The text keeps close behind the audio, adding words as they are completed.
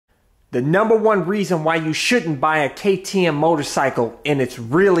the #1 reason why you shouldn't buy a KTM motorcycle, and it's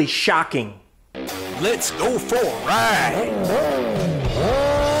really shocking. Let's go for a ride.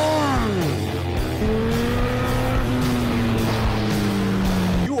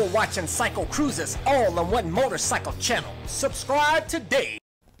 You are watching CycleCruza's all-in-one motorcycle channel. Subscribe today.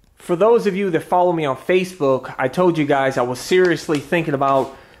 For those of you that follow me on Facebook, I told you guys I was seriously thinking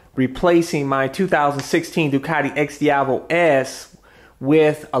about replacing my 2016 Ducati XDiavel S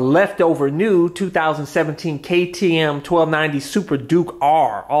with a leftover new 2017 KTM 1290 Super Duke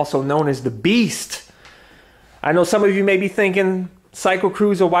R, also known as the Beast. I know some of you may be thinking,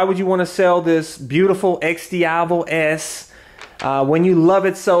 CycleCruza, why would you want to sell this beautiful XDiavel S when you love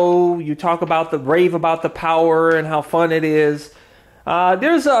it so? You talk about rave about the power and how fun it is.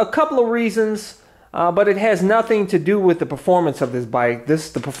 There's a couple of reasons, but it has nothing to do with the performance of this bike.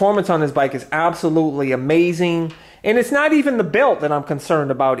 The performance on this bike is absolutely amazing. And it's not even the belt that I'm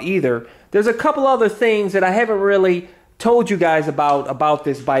concerned about either. There's a couple other things that I haven't really told you guys about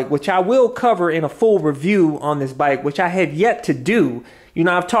this bike, which I will cover in a full review on this bike, which I have yet to do. You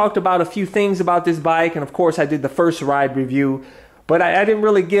know, I've talked about a few things about this bike, and of course I did the first ride review, but I didn't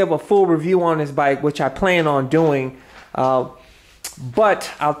really give a full review on this bike, which I plan on doing.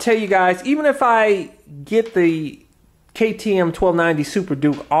 But I'll tell you guys, even if I get the KTM 1290 Super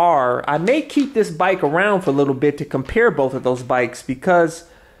Duke R, I may keep this bike around for a little bit to compare both of those bikes, because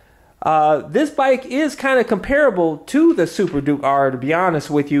this bike is kind of comparable to the Super Duke R, to be honest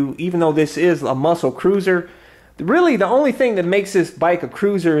with you, even though this is a muscle cruiser. Really, the only thing that makes this bike a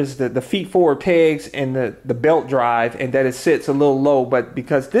cruiser is the feet forward pegs and the belt drive, and that it sits a little low. But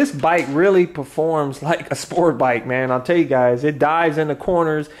because this bike really performs like a sport bike, man, I'll tell you guys, it dives in the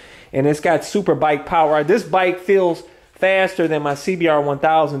corners and it's got super bike power. This bike feels faster than my CBR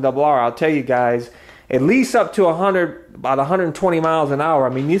 1000 RR. I'll tell you guys, at least up to about 120 miles an hour. I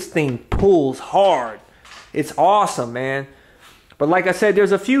mean, this thing pulls hard. It's awesome, man. But like I said,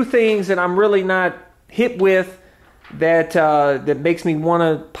 there's a few things that I'm really not hip with that makes me want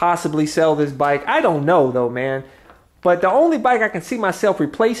to possibly sell this bike. I don't know though, man. But the only bike I can see myself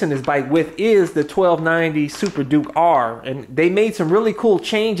replacing this bike with is the 1290 Super Duke R. And they made some really cool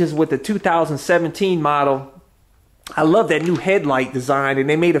changes with the 2017 model. I love that new headlight design, and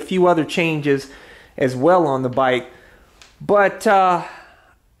they made a few other changes as well on the bike. But I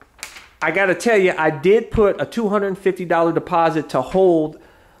gotta tell you, I did put a $250 deposit to hold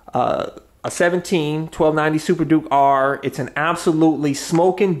a 1290 Super Duke R. It's an absolutely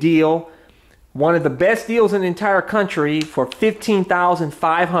smoking deal. One of the best deals in the entire country for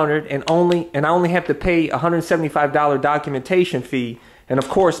 $15,500, and I only have to pay a $175 documentation fee, and of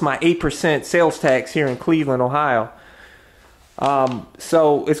course my 8% sales tax here in Cleveland, Ohio.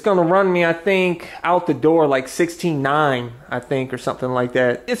 So it's gonna run me, I think, out the door like $16,900, I think, or something like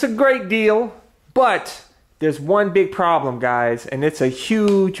that. It's a great deal, but there's one big problem, guys, and it's a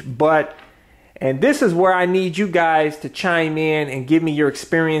huge but. And this is where I need you guys to chime in and give me your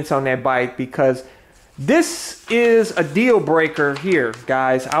experience on that bike, because this is a deal breaker here,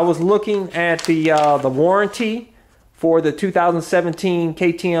 guys. I was looking at the warranty for the 2017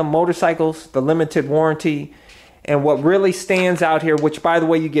 KTM motorcycles, the limited warranty, and what really stands out here, which by the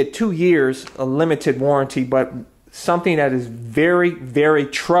way, you get 2 years of limited warranty, but something that is very, very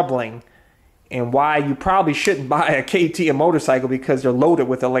troubling, and why you probably shouldn't buy a KTM motorcycle, because they're loaded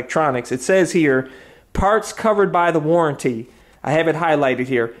with electronics. It says here, parts covered by the warranty. I have it highlighted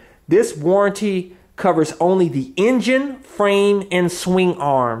here. This warranty covers only the engine, frame, and swing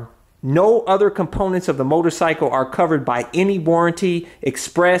arm. No other components of the motorcycle are covered by any warranty,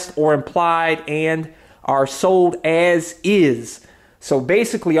 expressed or implied, and are sold as is. So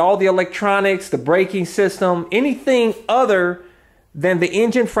basically all the electronics, the braking system, anything other than the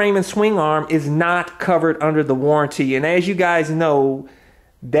engine, frame, and swing arm is not covered under the warranty. And as you guys know,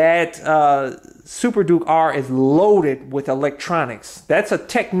 that Super Duke R is loaded with electronics. That's a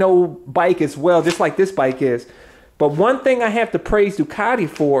techno bike as well, just like this bike is. But one thing I have to praise Ducati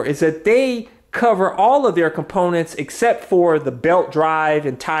for is that they cover all of their components except for the belt drive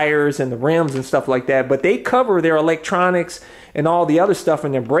and tires and the rims and stuff like that. But they cover their electronics and all the other stuff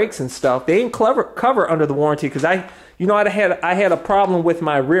and their brakes and stuff. They didn't cover under the warranty, because I had a problem with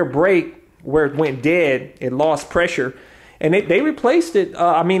my rear brake where it went dead. It lost pressure, and they replaced it.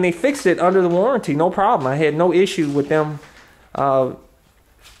 I mean, they fixed it under the warranty, no problem. I had no issue with them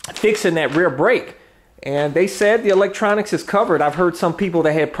fixing that rear brake, and they said the electronics is covered. I've heard some people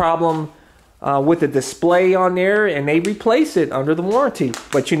that had problem with the display on there, and they replace it under the warranty.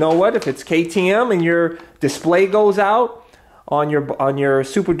 But you know what? If it's KTM and your display goes out on your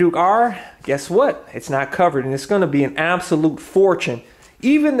Super Duke R, guess what? It's not covered, and it's going to be an absolute fortune.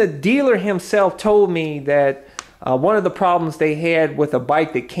 even the dealer himself told me that one of the problems they had with a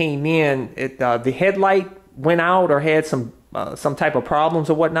bike that came in, the headlight went out or had some type of problems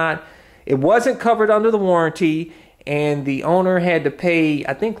or whatnot. It wasn't covered under the warranty, and the owner had to pay,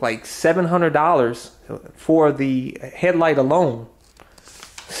 I think, like $700 for the headlight alone.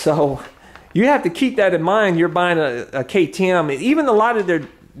 So you have to keep that in mind. You're buying a KTM. Even a lot of their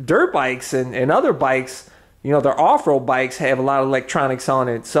dirt bikes and other bikes, you know, their off-road bikes have a lot of electronics on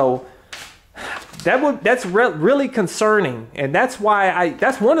it. So that's really concerning, and that's why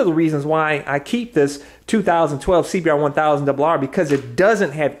that's one of the reasons why I keep this 2012 CBR 1000RR, because it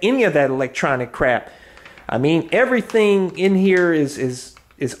doesn't have any of that electronic crap. I mean, everything in here is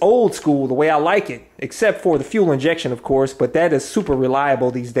old school the way I like it, except for the fuel injection, of course, but that is super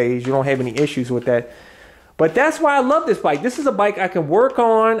reliable these days. You don't have any issues with that. But that's why I love this bike. This is a bike I can work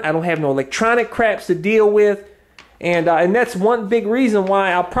on. I don't have no electronic craps to deal with. And that's one big reason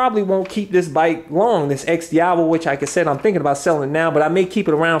why I probably won't keep this bike long, this XDiavel, which, like I said, I'm thinking about selling it now, but I may keep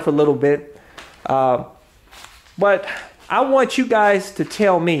it around for a little bit. But I want you guys to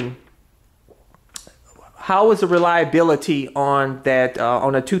tell me, how is the reliability on that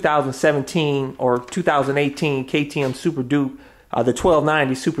on a 2017 or 2018 KTM Super Duke, the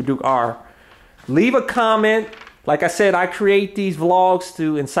 1290 Super Duke R? Leave a comment. Like I said, I create these vlogs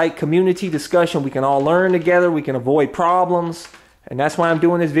to incite community discussion. We can all learn together. We can avoid problems. And that's why I'm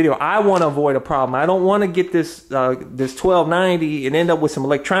doing this video. I want to avoid a problem. I don't want to get this 1290 and end up with some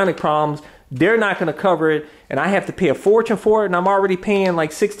electronic problems. They're not going to cover it, and I have to pay a fortune for it, and I'm already paying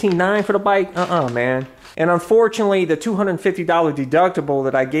like $16,900 for the bike. Man. And unfortunately, the $250 deductible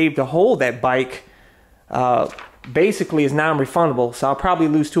that I gave to hold that bike basically is non-refundable. So I'll probably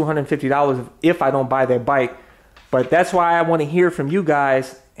lose $250 if I don't buy that bike. But that's why I want to hear from you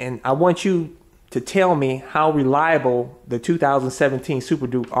guys, and I want you to tell me how reliable the 2017 Super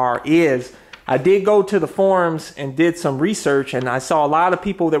Duke R is. I did go to the forums and did some research, and I saw a lot of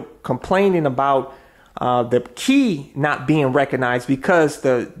people that were complaining about the key not being recognized, because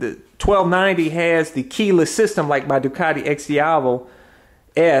the 1290 has the keyless system like my Ducati XDiavel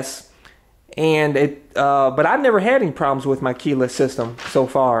S, and but I've never had any problems with my keyless system so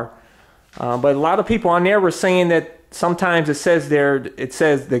far. But a lot of people on there were saying that sometimes it says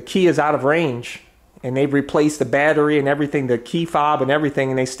the key is out of range, and they've replaced the battery and everything, the key fob and everything,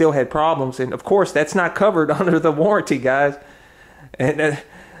 and they still had problems. And of course, that's not covered under the warranty, guys. And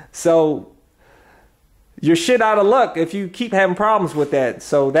so you're shit out of luck if you keep having problems with that.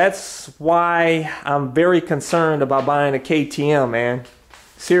 So that's why I'm very concerned about buying a KTM, man.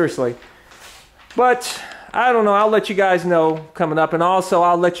 Seriously. But I don't know. I'll let you guys know coming up. And also,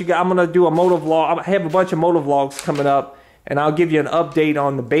 I'll let you guys, I'm going to do a moto vlog. I have a bunch of moto vlogs coming up, and I'll give you an update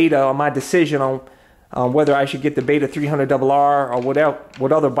on the beta, on my decision on whether I should get the Beta 300RR or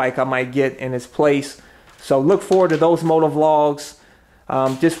what other bike I might get in its place. So look forward to those moto vlogs.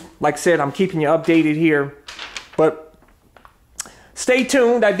 Just like I said, I'm keeping you updated here. But stay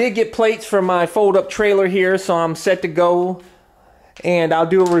tuned. I did get plates for my fold-up trailer here, so I'm set to go. And I'll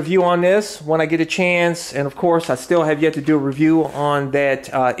do a review on this when I get a chance. And of course, I still have yet to do a review on that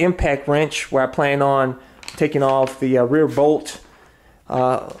impact wrench, where I plan on taking off the rear bolt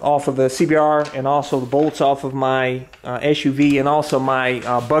off of the CBR, and also the bolts off of my SUV, and also my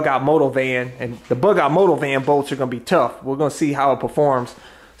bug out moto van. And the bug out moto van bolts are going to be tough. We're going to see how it performs.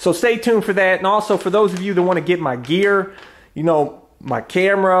 So stay tuned for that. And also, for those of you that want to get my gear, you know, my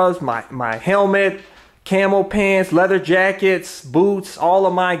cameras, my helmet, camo pants, leather jackets, boots, all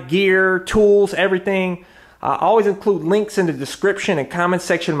of my gear, tools, everything. I always include links in the description and comment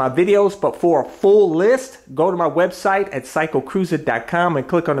section of my videos. But for a full list, go to my website at CycleCruza.com and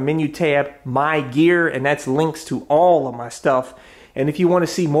click on the menu tab, My Gear, and that's links to all of my stuff. And if you want to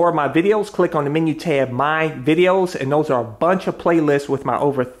see more of my videos, click on the menu tab, My Videos, and those are a bunch of playlists with my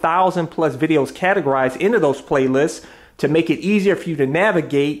over 1,000+ videos categorized into those playlists to make it easier for you to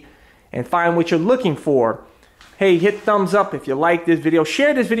navigate and find what you're looking for. Hey, hit thumbs up if you like this video.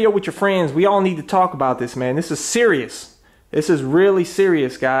 Share this video with your friends. We all need to talk about this, man. This is serious. This is really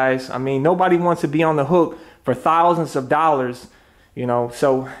serious, guys. I mean, nobody wants to be on the hook for thousands of dollars, you know.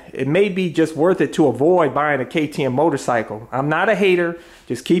 So it may be just worth it to avoid buying a KTM motorcycle. I'm not a hater,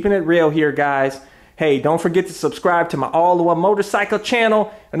 just keeping it real here, guys. Hey, don't forget to subscribe to my All-in-One Motorcycle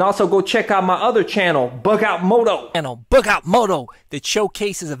channel, and also go check out my other channel, Bug Out Moto. Bug Out Moto, that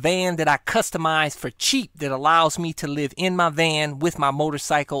showcases a van that I customized for cheap, that allows me to live in my van with my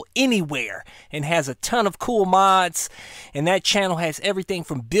motorcycle anywhere, and has a ton of cool mods. And that channel has everything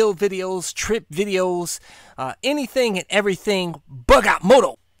from build videos, trip videos, anything and everything Bug Out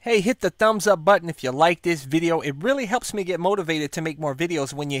Moto. Hey, hit the thumbs up button if you like this video. It really helps me get motivated to make more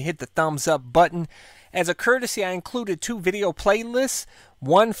videos when you hit the thumbs up button. As a courtesy, I included 2 video playlists,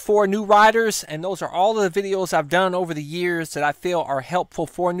 one for new riders, and those are all of the videos I've done over the years that I feel are helpful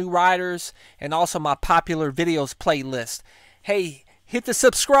for new riders, and also my popular videos playlist. Hey, hit the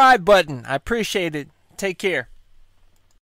subscribe button. I appreciate it. Take care.